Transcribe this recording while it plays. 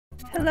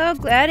Hello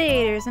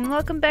gladiators and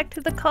welcome back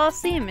to the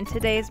Coliseum. In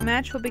today's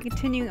match we'll be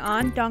continuing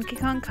on Donkey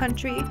Kong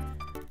Country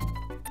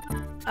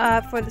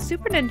for the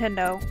Super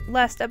Nintendo.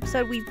 Last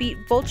episode we beat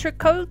Vulture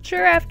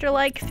Culture after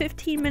like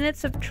 15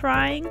 minutes of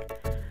trying,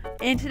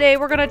 and today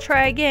we're gonna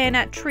try again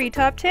at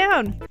Treetop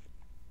Town.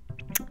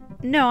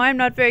 No, I'm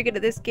not very good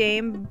at this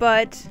game,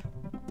 but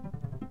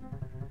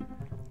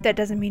that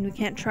doesn't mean we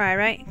can't try,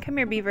 right? Come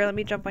here, Beaver, let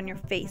me jump on your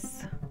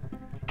face.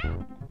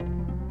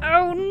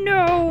 Oh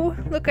no!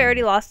 Look, I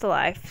already lost a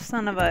life.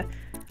 Son of a...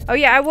 Oh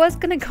yeah, I was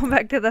gonna go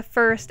back to the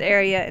first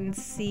area and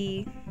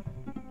see...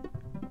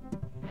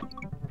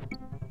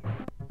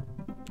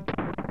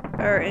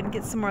 and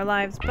get some more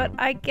lives, but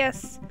I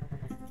guess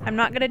I'm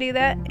not gonna do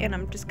that, and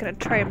I'm just gonna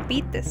try and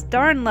beat this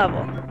darn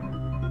level.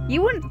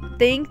 You wouldn't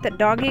think that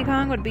Donkey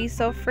Kong would be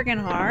so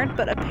friggin' hard,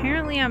 but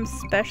apparently I'm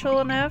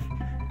special enough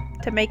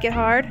to make it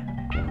hard.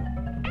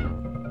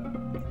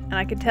 And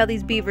I can tell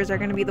these beavers are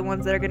gonna be the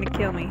ones that are gonna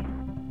kill me.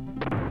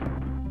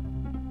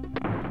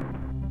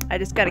 I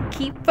just gotta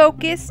keep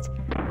focused.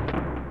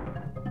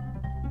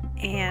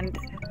 And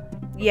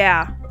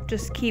yeah,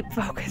 just keep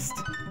focused.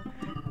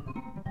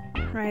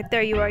 Right,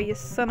 there you are, you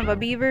son of a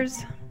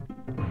beavers.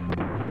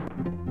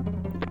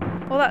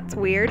 Well, that's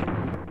weird.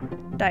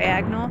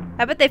 Diagonal.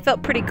 I bet they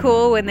felt pretty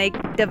cool when they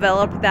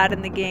developed that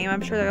in the game.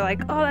 I'm sure they're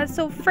like, oh, that's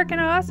so freaking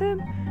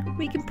awesome.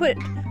 We can put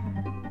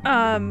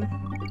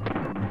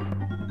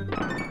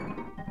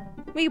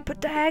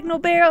diagonal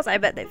barrels. I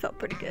bet they felt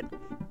pretty good.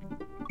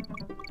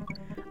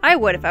 I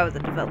would if I was a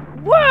developer.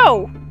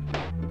 Whoa!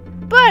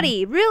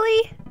 Buddy,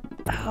 really?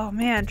 Oh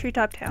man,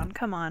 Treetop Town,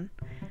 come on.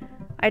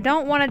 I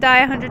don't want to die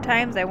 100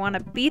 times. I want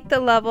to beat the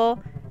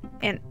level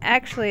and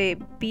actually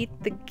beat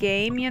the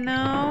game, you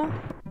know?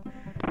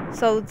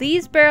 So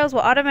these barrels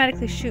will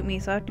automatically shoot me,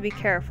 so I have to be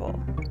careful.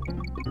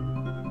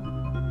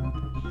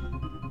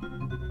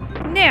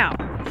 Now,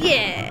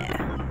 yeah!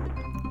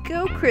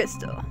 Go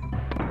Crystal.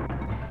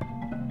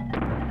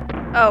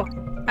 Oh,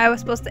 I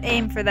was supposed to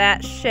aim for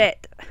that.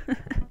 Shit.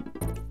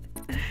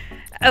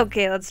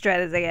 Okay, let's try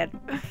this again.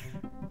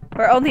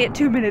 We're only at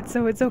 2 minutes,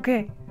 so it's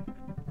okay.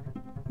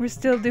 We're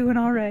still doing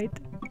alright.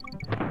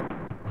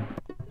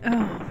 Oh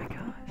my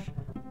gosh.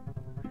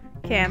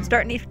 Okay, I'm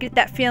starting to get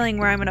that feeling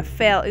where I'm gonna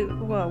fail.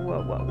 Ooh, whoa,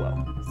 whoa, whoa,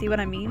 whoa. See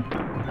what I mean?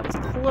 That was a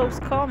close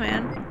call,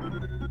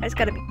 man. I just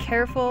gotta be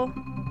careful.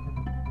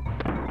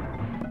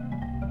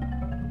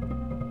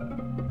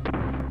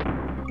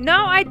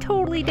 No, I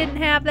totally didn't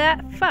have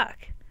that. Fuck.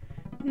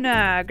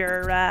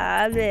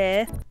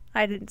 Nagarale.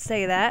 I didn't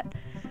say that.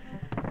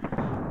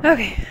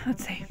 Okay,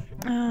 let's see.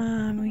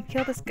 We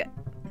kill this guy.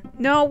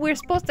 No, we're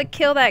supposed to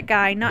kill that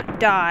guy, not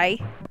die.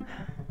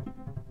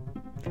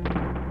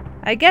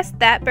 I guess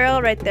that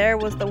barrel right there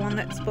was the one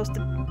that's supposed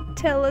to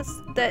tell us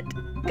that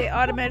they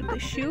automatically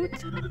shoot.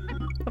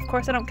 Of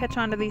course, I don't catch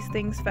on to these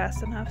things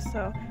fast enough,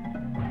 so...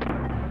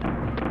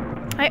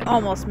 I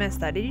almost missed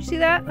that. Did you see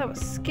that? That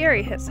was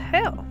scary as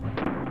hell.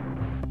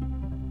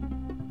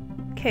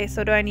 Okay,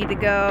 so do I need to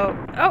go...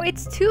 Oh,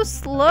 it's too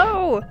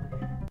slow!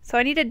 So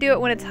I need to do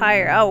it when it's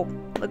higher. Oh,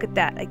 look at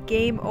that. A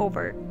game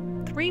over.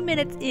 3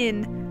 minutes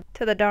in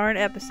to the darn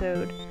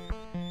episode.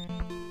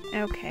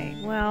 Okay,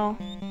 well...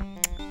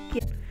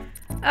 Yeah.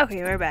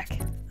 Okay, we're back.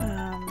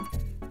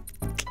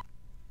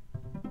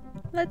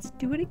 Let's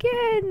do it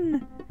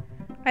again!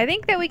 I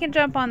think that we can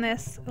jump on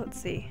this. Let's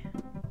see.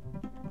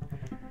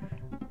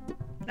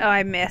 Oh,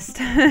 I missed.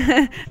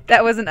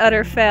 That was an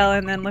utter fail,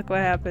 and then look what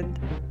happened.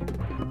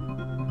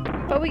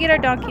 But we get our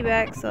donkey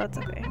back, so that's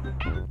okay.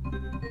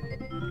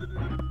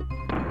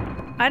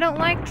 I don't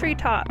like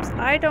treetops.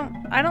 I don't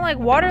like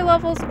water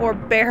levels or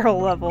barrel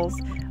levels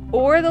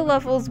or the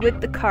levels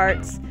with the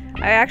carts.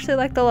 I actually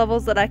like the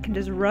levels that I can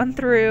just run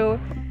through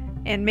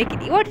and make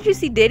it. What did you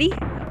see, Diddy?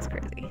 That was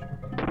crazy.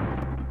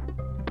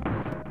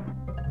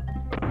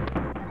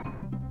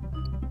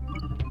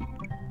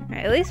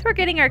 Alright, at least we're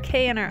getting our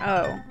K and our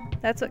O.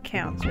 That's what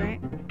counts,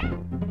 right?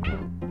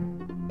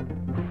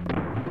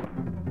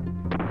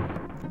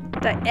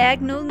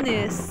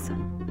 Diagonalness.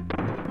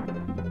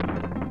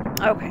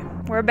 Okay,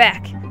 we're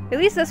back. At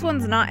least this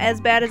one's not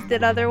as bad as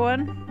the other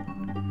one.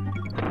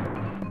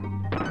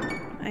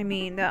 I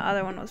mean, the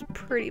other one was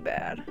pretty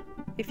bad.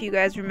 If you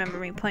guys remember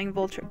me playing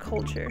Vulture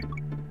Culture.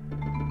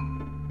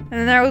 And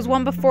then there was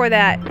one before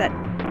that, that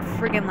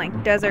friggin'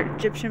 like desert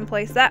Egyptian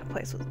place. That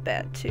place was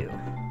bad too.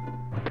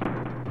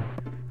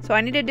 So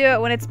I need to do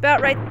it when it's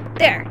about right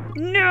there.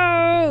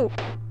 No!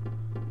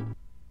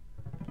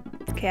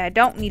 Okay, I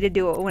don't need to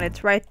do it when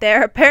it's right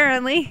there,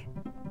 apparently.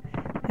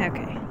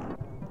 Okay.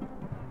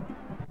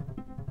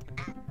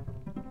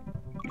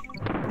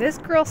 This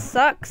girl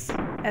sucks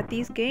at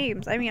these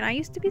games. I mean, I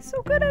used to be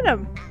so good at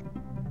them.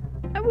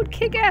 I would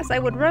kick ass. I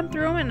would run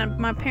through them and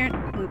my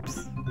parents...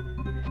 Oops.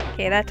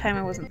 Okay, that time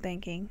I wasn't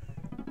thinking.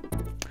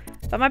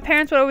 But my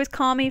parents would always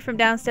call me from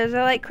downstairs.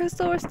 They're like,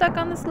 Crystal, we're stuck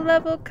on this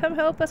level. Come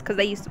help us. Because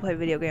they used to play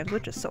video games,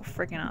 which is so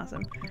freaking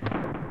awesome.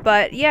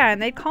 But yeah,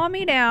 and they'd call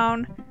me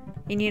down.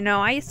 And you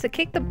know, I used to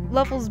kick the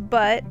level's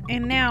butt.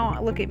 And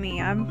now, look at me.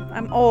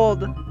 I'm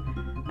old.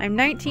 I'm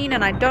 19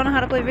 and I don't know how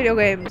to play video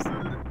games.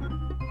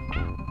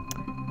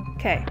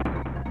 Okay.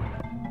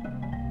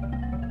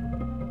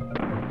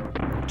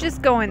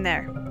 Just go in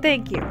there.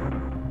 Thank you.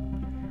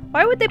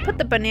 Why would they put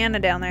the banana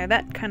down there?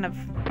 That kind of...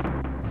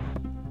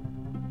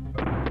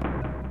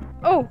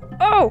 Oh!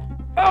 Oh!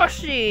 Oh,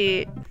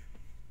 shit!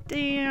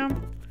 Damn.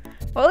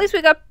 Well, at least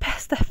we got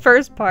past that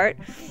first part.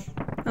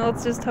 Now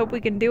let's just hope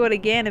we can do it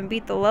again and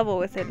beat the level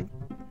within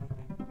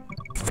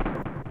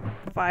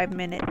 5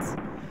 minutes.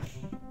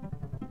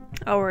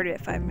 Oh, we're already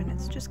at 5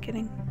 minutes. Just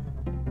kidding.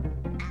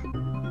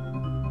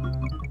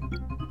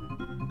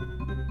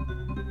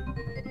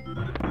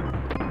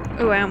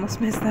 Oh, I almost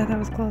missed that. That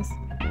was close.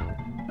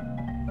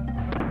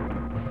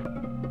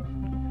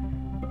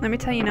 Let me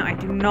tell you now, I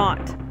do not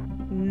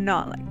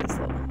like this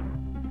level.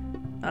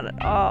 Not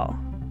at all.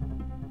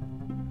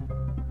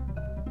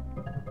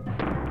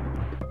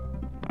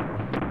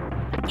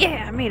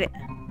 Yeah, I made it.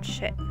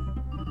 Shit.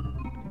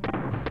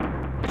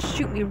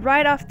 Shoot me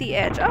right off the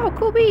edge. Oh,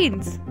 cool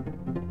beans!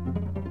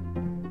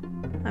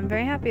 I'm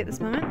very happy at this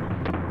moment.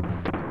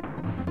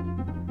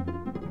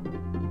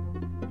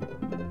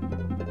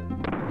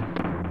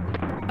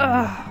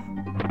 Ugh.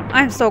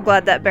 I'm so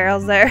glad that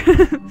barrel's there.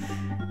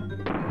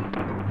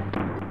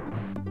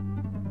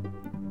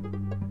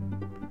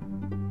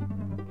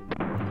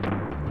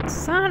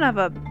 Son of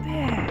a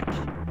bitch.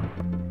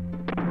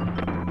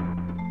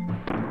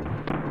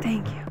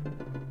 Thank you.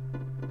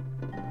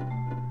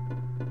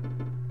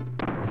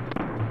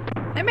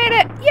 I made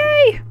it!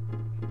 Yay!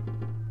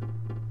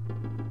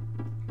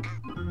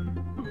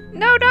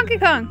 No, Donkey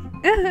Kong!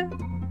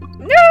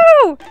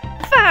 No!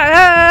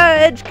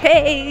 Fudge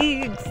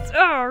cakes!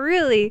 Oh,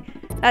 really?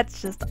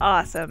 That's just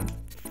awesome.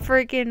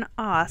 Freaking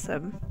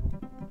awesome.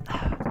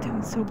 Oh,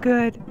 doing so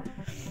good.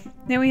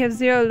 Now we have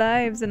 0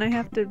 lives and I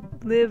have to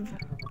live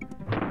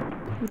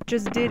with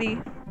just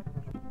Diddy.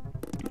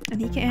 And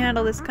he can't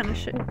handle this kind of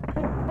shit.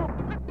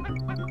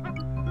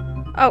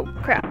 Oh,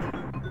 crap.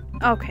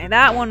 Okay,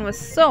 that one was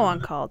so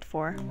uncalled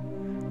for.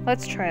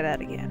 Let's try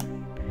that again.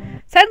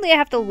 Sadly, I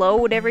have to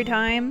load every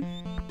time.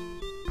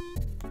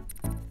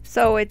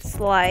 So it's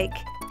like,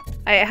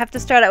 I have to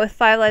start out with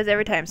 5 lives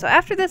every time. So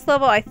after this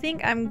level, I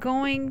think I'm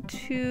going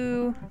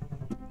to...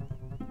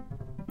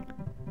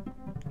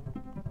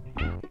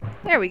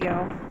 There we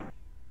go.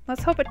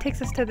 Let's hope it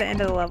takes us to the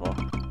end of the level.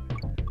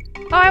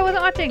 Oh, I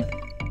wasn't watching!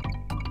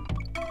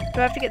 Do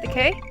I have to get the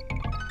K?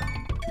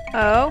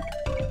 Oh.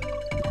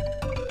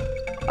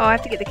 Oh, I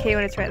have to get the K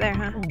when it's right there,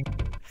 huh?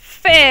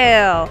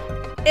 Fail!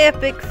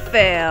 Epic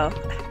fail!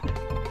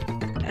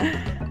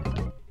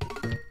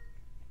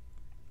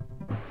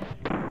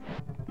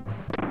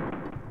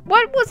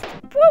 What was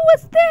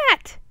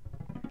that?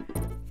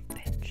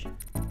 Bitch.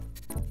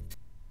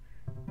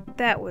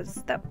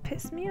 That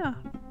pissed me off.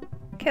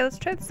 Okay, let's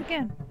try this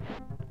again.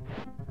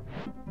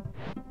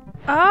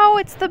 Oh,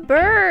 it's the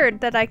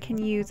bird that I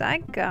can use. I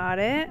got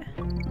it.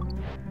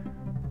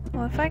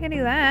 Well, if I can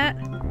do that.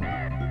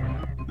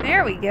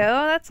 There we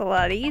go. That's a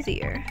lot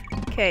easier.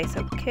 Okay,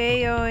 so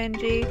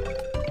K-O-N-G.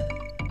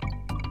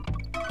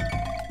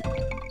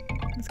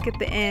 Let's get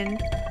the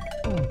end.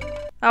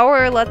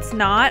 Or let's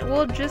not.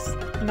 We'll just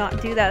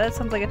not do that. That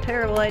sounds like a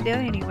terrible idea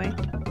anyway.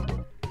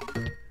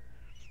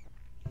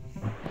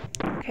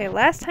 Okay,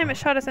 last time it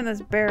shot us in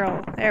this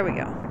barrel. There we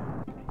go.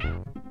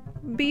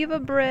 Beaver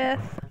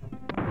breath.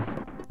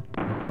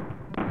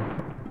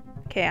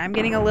 Okay, I'm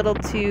getting a little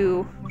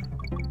too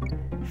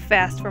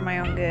fast for my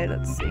own good.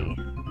 Let's see.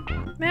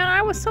 Man,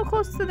 I was so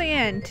close to the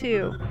end,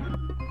 too.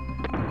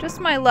 Just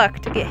my luck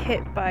to get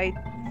hit by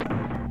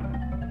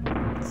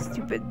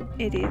stupid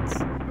idiots.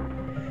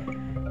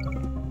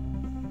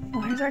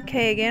 Oh, here's our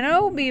K again.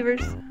 Oh,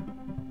 beavers.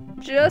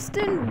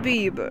 Justin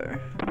Bieber.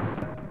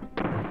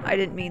 I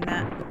didn't mean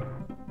that.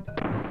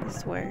 I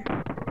swear.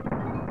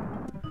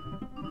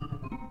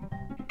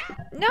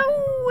 No,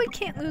 I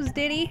can't lose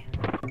Diddy.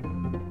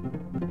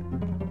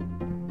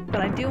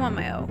 But I do want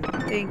my O.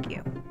 Thank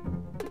you.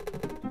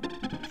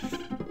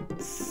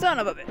 Son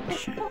of a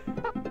bitch.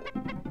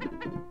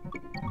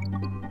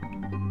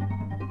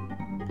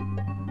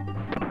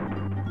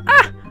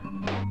 Ah!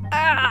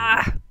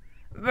 Ah!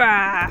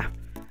 Bah!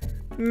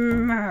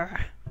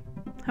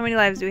 How many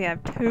lives do we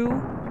have?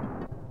 2?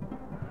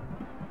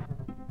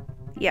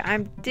 Yeah,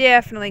 I'm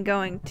definitely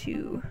going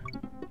to,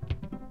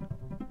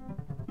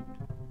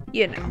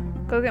 you know,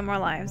 go get more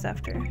lives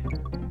after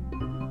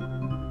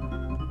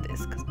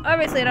this, because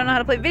obviously I don't know how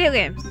to play video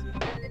games.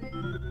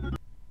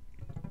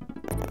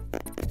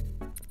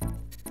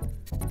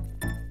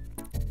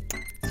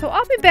 So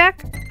I'll be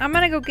back. I'm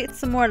gonna go get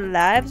some more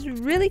lives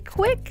really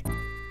quick.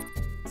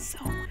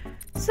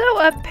 So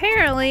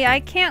apparently I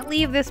can't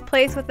leave this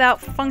place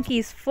without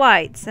Funky's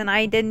flights, and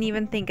I didn't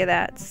even think of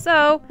that.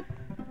 So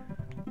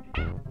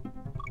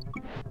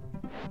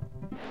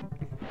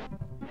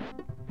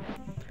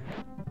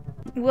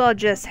we'll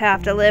just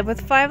have to live with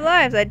 5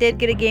 lives. I did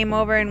get a game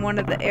over in one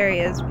of the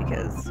areas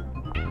because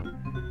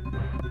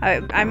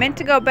I meant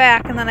to go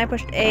back and then I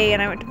pushed A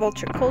and I went to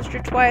Vulture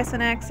Culture twice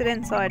on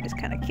accident, so I just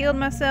kind of killed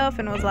myself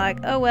and was like,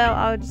 oh well,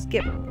 I'll just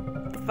get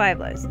 5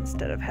 lives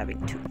instead of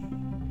having 2.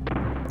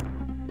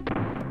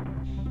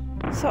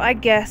 So I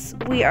guess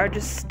we are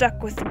just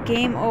stuck with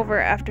game over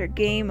after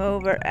game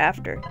over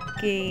after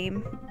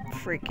game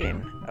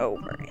freaking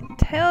over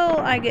until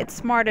I get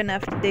smart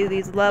enough to do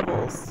these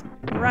levels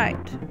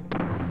right.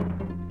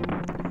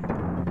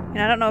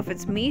 And I don't know if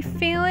it's me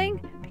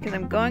failing because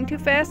I'm going too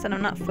fast and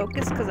I'm not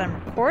focused because I'm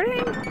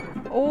recording,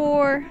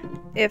 or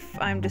if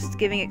I'm just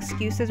giving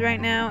excuses right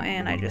now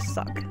and I just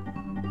suck.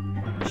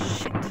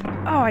 Shit.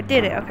 Oh, I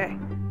did it. Okay.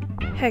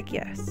 Heck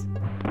yes.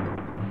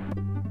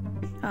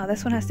 Oh,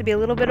 this one has to be a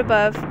little bit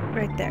above.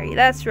 Right there. Yeah,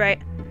 that's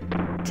right.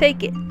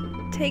 Take it.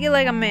 Take it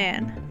like a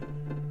man.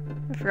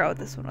 I forgot what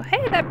this one was.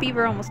 Hey, that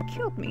beaver almost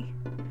killed me.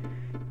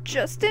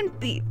 Justin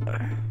Bieber.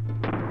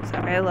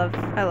 Sorry, I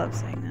love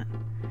saying that.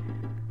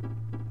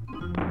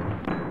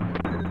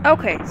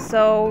 Okay,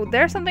 so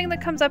there's something that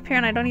comes up here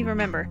and I don't even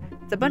remember.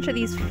 It's a bunch of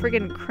these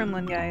friggin'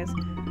 Kremlin guys.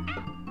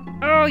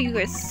 Oh, you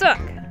guys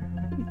suck.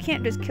 You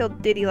can't just kill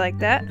Diddy like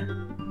that.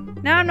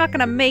 Now I'm not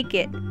gonna make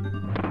it.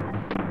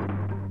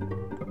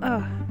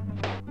 Ugh.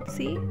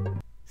 See?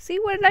 See,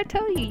 what did I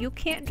tell you? You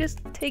can't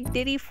just take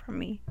Diddy from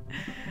me.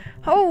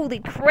 Holy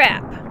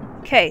crap.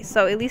 Okay,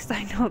 so at least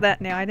I know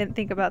that now. I didn't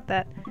think about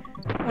that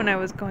when I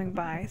was going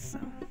by, so.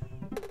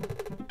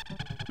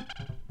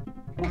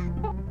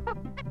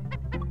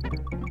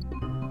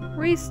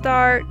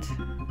 Restart.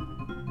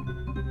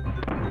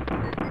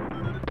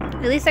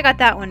 At least I got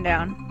that one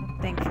down,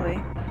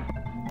 thankfully.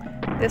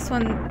 This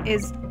one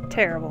is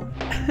terrible.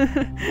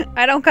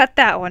 I don't got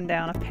that one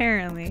down,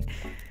 apparently.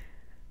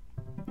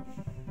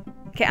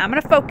 Okay, I'm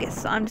gonna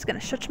focus. So I'm just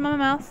gonna shut my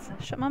mouth,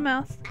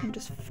 and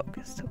just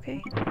focus,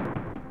 okay?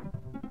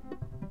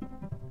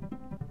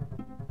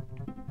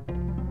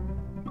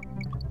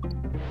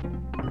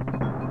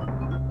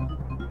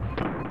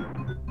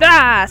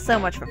 Ah, so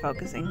much for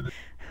focusing.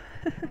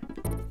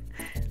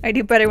 I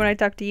do better when I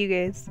talk to you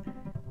guys.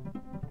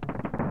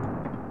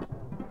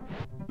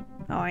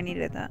 Oh, I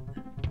needed that.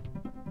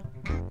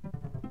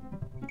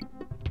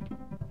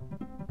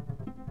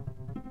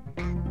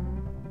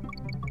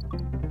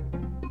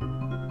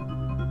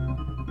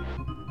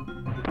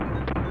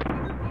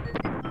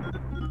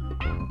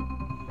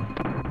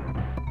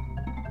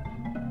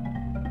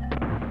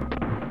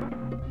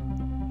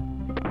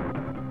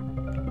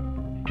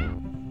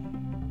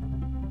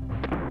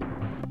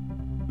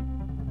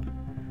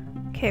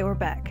 Okay, we're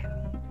back.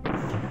 Oh,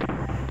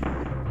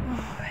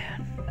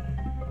 man.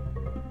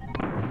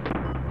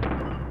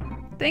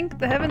 Thank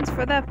the heavens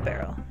for that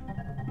barrel.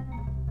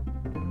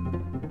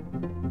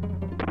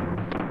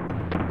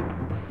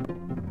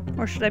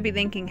 Or should I be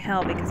thanking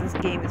hell because this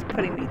game is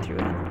putting me through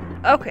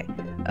hell? Okay,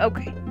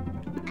 okay.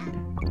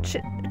 A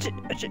shit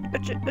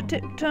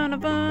ton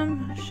of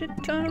them. Shit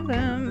ton of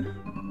them.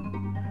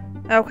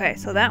 Okay,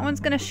 so that one's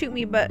gonna shoot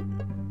me, but...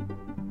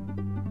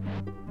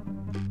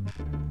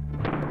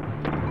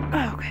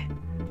 Oh, okay.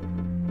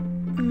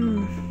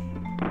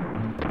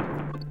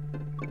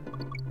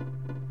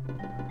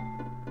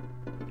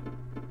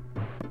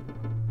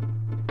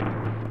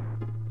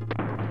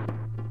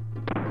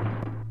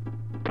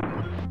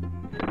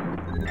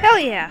 Hell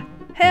yeah!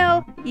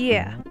 Hell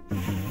yeah!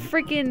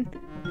 Freaking...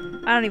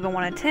 I don't even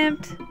want to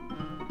attempt.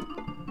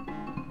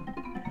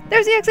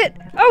 There's the exit!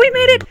 Oh, we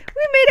made it!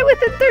 We made it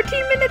within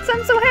 13 minutes!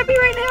 I'm so happy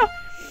right now!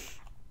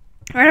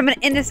 Alright, I'm gonna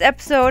end this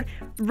episode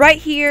right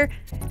here.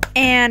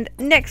 And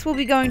next we'll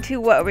be going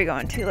to, what are we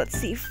going to? Let's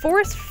see,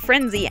 Forest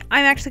Frenzy.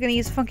 I'm actually going to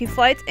use Funky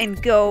Flights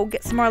and go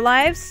get some more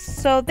lives.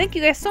 So thank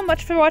you guys so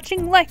much for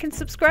watching. Like and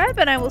subscribe,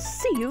 and I will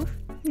see you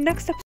next episode.